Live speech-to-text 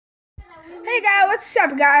Hey guys, what's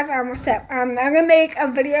up guys? What's up? I'm gonna make a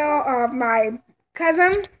video of my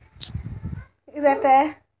cousin. He's up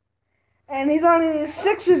there. And he's only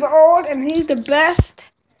 6 years old and he's the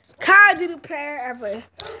best Call of Duty player ever.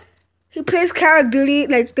 He plays Call of Duty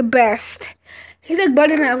like the best. He's like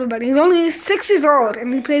better than everybody. He's only 6 years old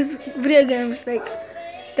and he plays video games like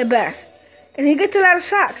the best. And he gets a lot of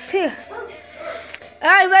shots too.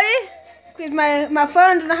 Alright, ready? Because my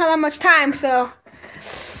phone doesn't have that much time, so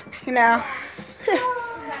you know.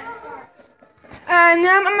 And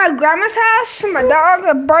I'm at my grandma's house. My dogs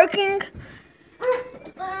are barking.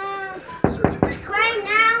 Right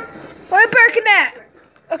now. Why are you barking at?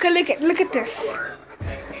 Okay, look at this.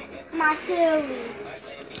 My silly.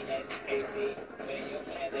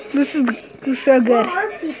 This is so good.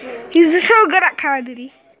 He's so good at Call of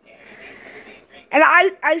Duty. And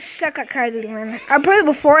I suck at Call of Duty, man. I played it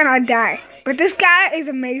before and I die. But this guy is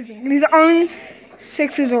amazing. And he's only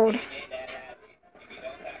 6 years old.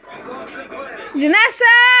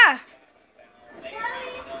 Janessa!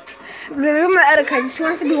 This is my other cousin. She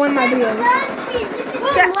wants to be one of my videos.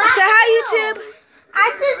 Say hi, YouTube. I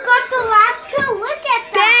just got the last kill. Look at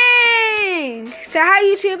that. Dang! Say hi,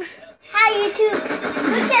 YouTube. Hi, YouTube.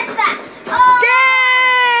 Look at that. Oh.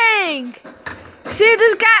 Dang! See,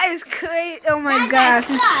 this guy is crazy. Oh my gosh,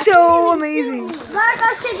 he's so amazing.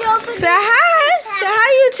 Say hi. Say hi,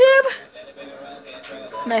 YouTube.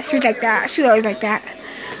 No, she's like that. She's always like that.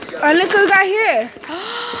 Oh, look what we got here.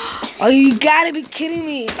 Oh, you gotta be kidding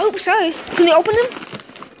me. Oh, sorry. Can you open them?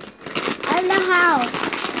 I don't know how.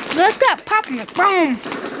 Let that pop in the boom.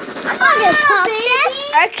 I'm gonna pop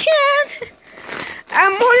this. I can't.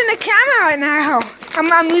 I'm holding the camera right now.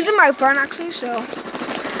 I'm using my phone actually, so.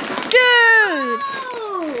 Dude.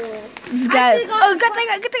 Oh. This guy. Oh, good thing.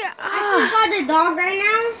 I just got the dog right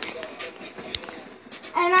now.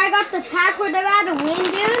 And I got the pack with about to win,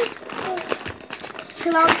 dude.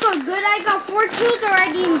 Because I'm so good, I got 4 kills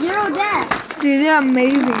already and 0 deaths. Dude, you're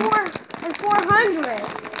amazing. 400.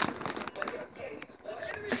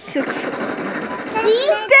 6. See?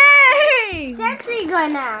 Dang! Sentry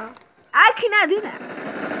gun now. I cannot do that.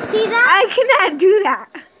 See that? I cannot do that.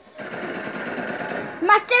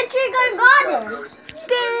 My sentry gun got him.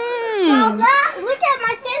 Dang! So that, look at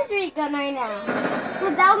my sentry gun right now.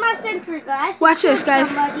 Look, that was my sentry gun. I Watch this, guys.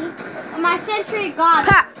 Somebody, and my sentry gun.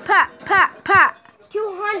 Pop, pop, pop, pop.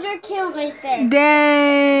 200 kills right there.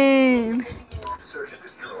 Dang.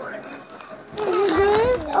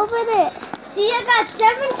 Open it. See, I got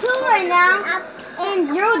 7 kills right now and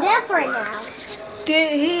 0 deaths right now.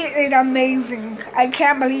 Dude, he is amazing. I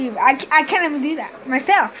can't believe. I can't even do that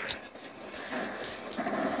myself.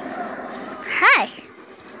 Hi.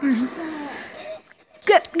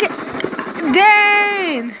 Good.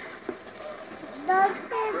 Dang.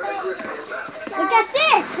 Look at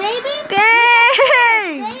this, baby.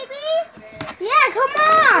 Dang. Baby. Yeah, come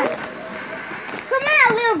on. Come on,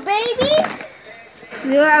 little baby.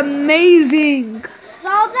 You're amazing.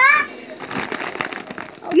 Saw that?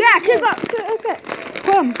 Yeah, keep up. Okay.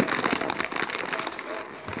 Come.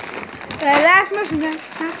 Last mission, guys.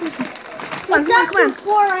 Last mission. Come It's up on. to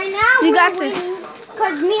 4 right now. You got this.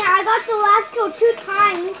 Because I got the last kill 2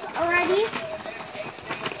 times already.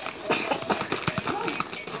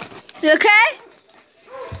 You okay?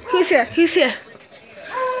 Who's here?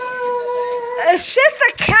 It's just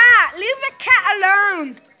a cat. Leave the cat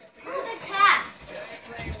alone. Where's the cat?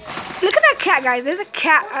 Look at that cat, guys. There's a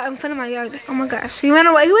cat in front of my yard. Oh my gosh. He went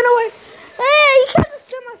away. Hey, you can't just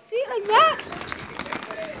steal my seat like that.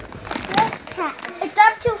 It's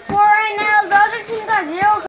up to 4 right now. The other team got 0.